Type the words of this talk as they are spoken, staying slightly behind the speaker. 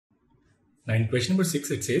Now in question number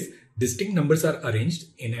 6, it says distinct numbers are arranged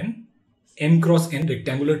in an m cross n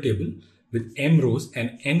rectangular table with m rows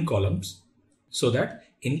and n columns, so that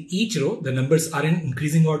in each row the numbers are in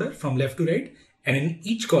increasing order from left to right, and in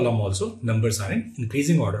each column also numbers are in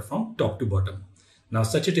increasing order from top to bottom. Now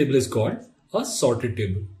such a table is called a sorted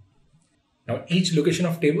table. Now each location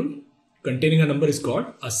of table containing a number is called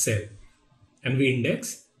a cell, and we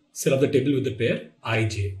index cell of the table with the pair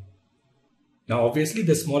ij. Now obviously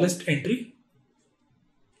the smallest entry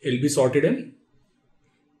will be sorted in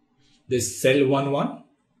this cell 1 1.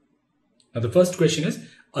 Now the first question is,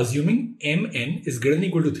 assuming mn is greater than or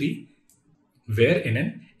equal to 3, where in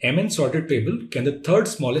an mn sorted table can the third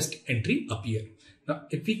smallest entry appear? Now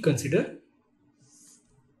if we consider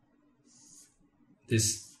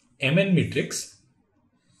this mn matrix,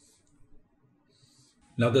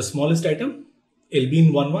 now the smallest item will be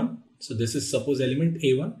in 1 1. So this is suppose element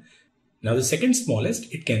a1. Now the second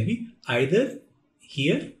smallest, it can be either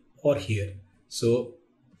here or here. So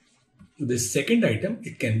this second item,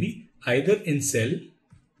 it can be either in cell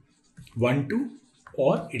 1 2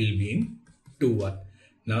 or it will be in 2 1.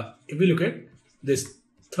 Now if we look at this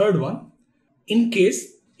third one, in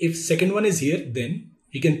case if second one is here, then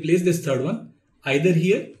we can place this third one either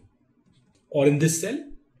here or in this cell.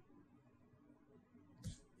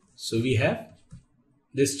 So we have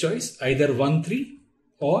this choice, either 1 3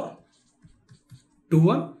 or 2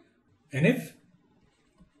 1, and if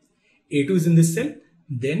a2 is in this cell,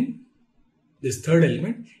 then this third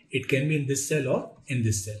element, it can be in this cell or in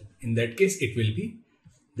this cell. In that case, it will be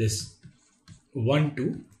this 1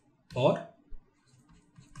 2 or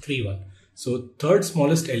 3 1. So third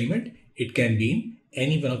smallest element, it can be in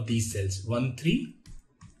any one of these cells, 1 3,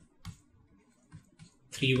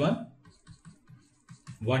 3 1,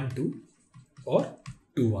 1 2 or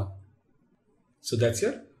 2 1. So that's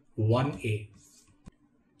your 1a.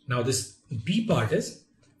 Now this b part is,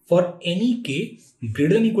 for any k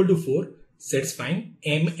greater than or equal to 4, satisfying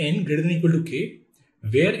mn greater than or equal to k,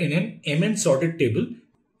 where in an mn sorted table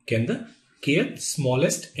can the kth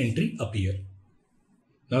smallest entry appear.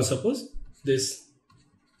 Now suppose this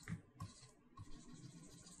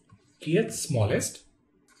kth smallest,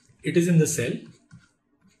 it is in the cell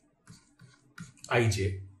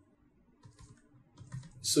ij.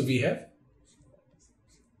 So we have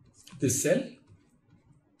this cell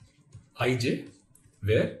ij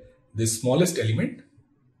where the smallest element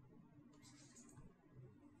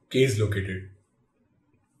k is located.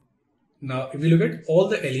 Now if we look at all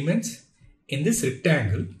the elements in this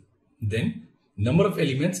rectangle, then number of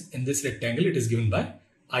elements in this rectangle, it is given by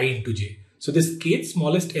I into j. So this kth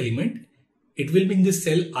smallest element, it will be in this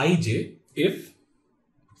cell ij if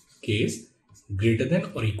k is greater than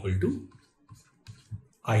or equal to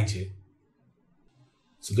ij.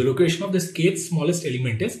 So the location of this kth smallest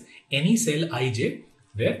element is any cell ij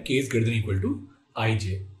where k is greater than or equal to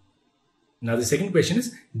ij. Now the second question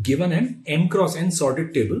is, given an m cross n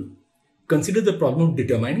sorted table, consider the problem of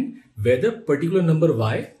determining whether particular number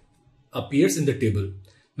y appears in the table.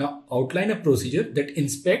 Now outline a procedure that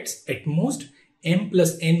inspects at most m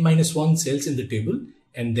plus n minus 1 cells in the table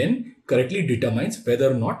and then correctly determines whether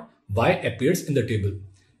or not y appears in the table.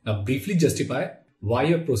 Now briefly justify why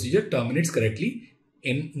your procedure terminates correctly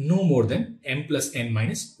in no more than m plus n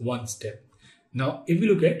minus 1 step. Now if we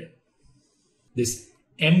look at this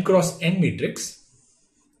m cross n matrix,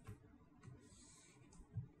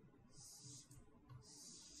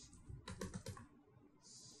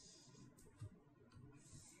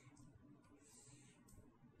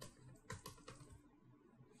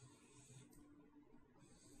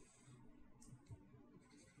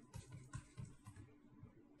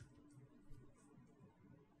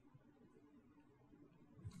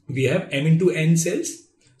 we have m into n cells.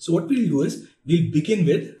 So what we'll do is, we'll begin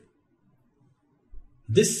with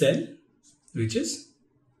this cell, which is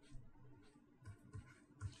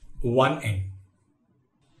 1n.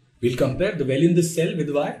 We'll compare the value in this cell with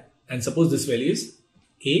y, and suppose this value is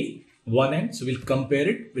a1n. So we'll compare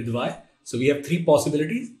it with y. So we have three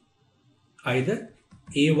possibilities. Either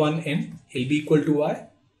a1n will be equal to y,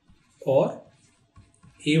 or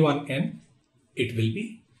a1n, it will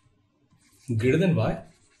be greater than y,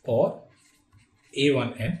 or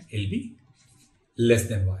a1n will be less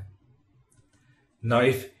than y. Now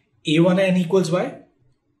if a1n equals y,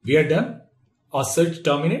 we are done. Our search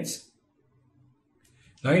terminates.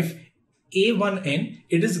 Now if a1n,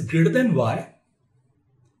 it is greater than y,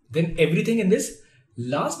 then everything in this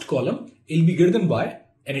last column will be greater than y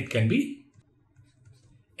and it can be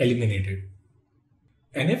eliminated.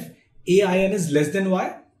 And if ain is less than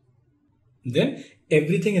y, then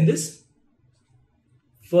everything in this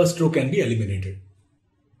first row can be eliminated.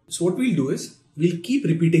 So what we'll do is we'll keep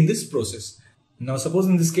repeating this process. Now suppose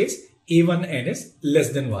in this case a1n is less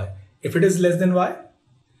than y. If it is less than y,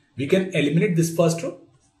 we can eliminate this first row.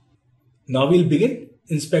 Now we'll begin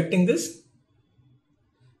inspecting this.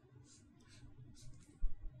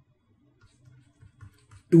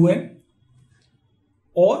 (2n),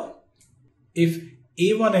 or if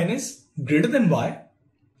a1n is greater than y,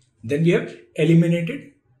 then we have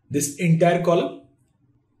eliminated this entire column.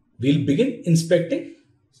 We'll begin inspecting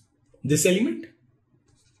this element,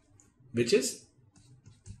 which is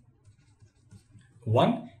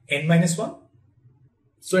 1 n minus 1.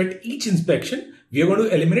 So at each inspection, we are going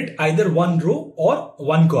to eliminate either one row or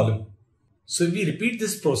one column. So if we repeat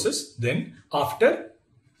this process, then after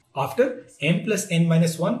m plus n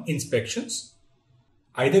minus 1 inspections,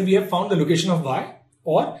 either we have found the location of y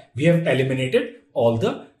or we have eliminated all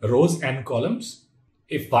the rows and columns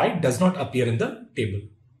if y does not appear in the table.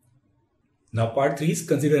 Now part 3 is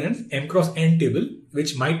consider an m cross n table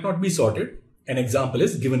which might not be sorted. An example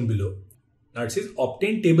is given below. Now it says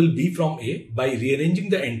obtain table B from A by rearranging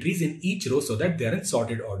the entries in each row so that they are in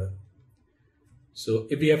sorted order. So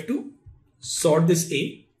if we have to sort this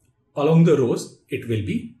A along the rows, it will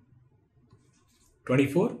be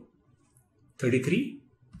 24, 33,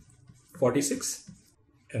 46,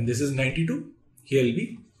 and this is 92. Here will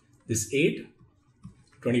be this 8,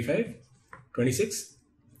 25, 26,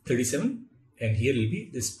 37, and here will be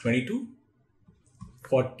this 22,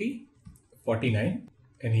 40, 49,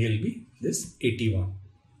 and here will be this 81.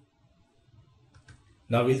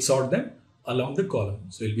 Now we'll sort them along the column.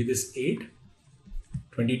 So it will be this 8,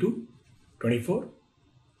 22, 24,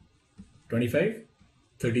 25,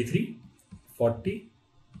 33, 40,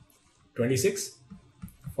 26,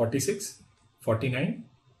 46, 49,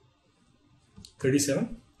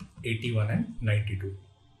 37, 81 and 92.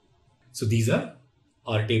 So these are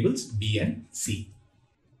our tables B and C.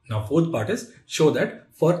 Now fourth part is show that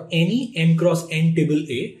for any m cross n table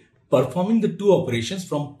A, performing the two operations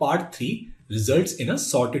from part 3 results in a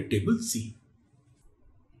sorted table C.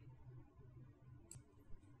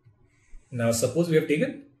 Now suppose we have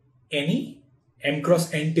taken any m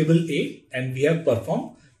cross n table A and we have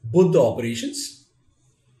performed both the operations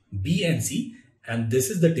B and C, and this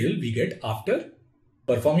is the table we get after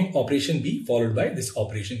performing operation B followed by this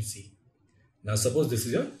operation C. Now suppose this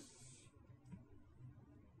is your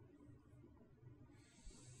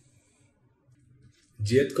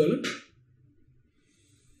jth column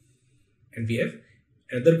and we have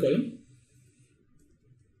another column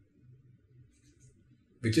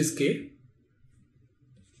which is K,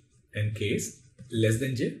 and K is less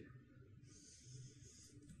than J.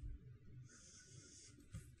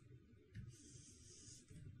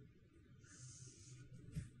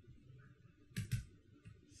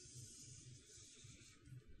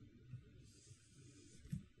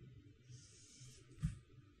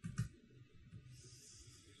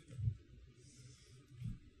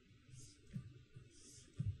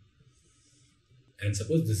 And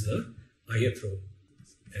suppose this is our ith row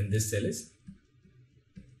and this cell is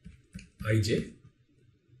ij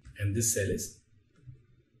and this cell is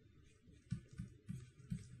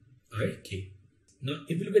ik. Now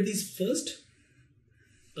if you look at these first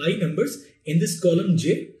I numbers in this column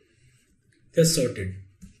J, they are sorted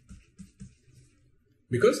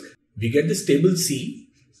because we get this table C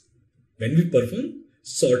when we perform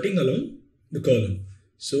sorting along the column.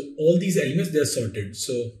 So all these elements, they are sorted.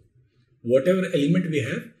 So whatever element we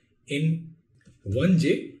have in 1j,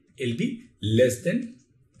 it will be less than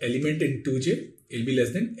element in 2j, it will be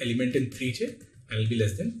less than element in 3j, and it will be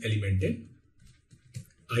less than element in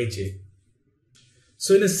ij.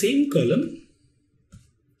 So in the same column,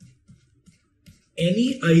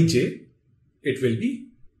 any ij, it will be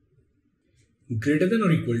greater than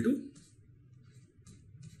or equal to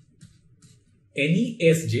any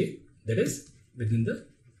sj, that is within the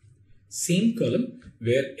same column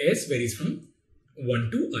where s varies from 1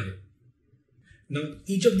 to I. Now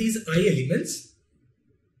each of these I elements,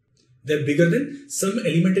 they are bigger than some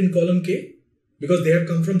element in column K because they have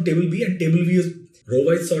come from table B and table B is row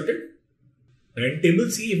wise sorted. And table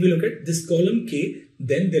C, if we look at this column K,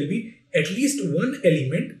 then there will be at least one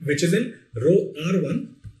element which is in row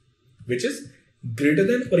R1 which is greater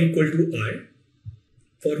than or equal to I,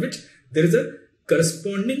 for which there is a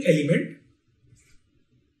corresponding element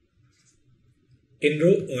in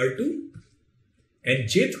row R2 and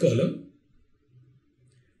jth column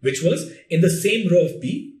which was in the same row of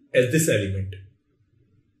B as this element.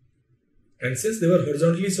 And since they were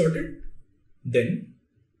horizontally sorted, then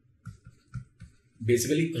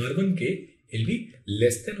basically R1k will be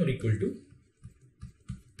less than or equal to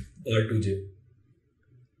R2j.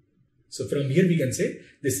 So from here we can say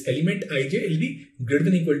this element ij will be greater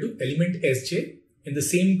than equal to element sj in the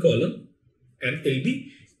same column and will be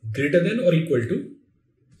greater than or equal to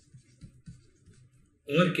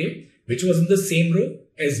rk which was in the same row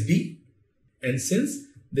as b, and since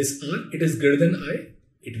this r it is greater than I,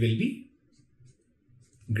 it will be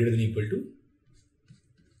greater than equal to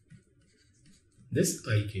this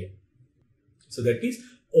ik. So that means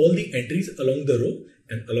all the entries along the row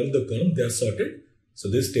and along the column they are sorted. So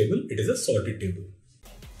this table, it is a sorted table.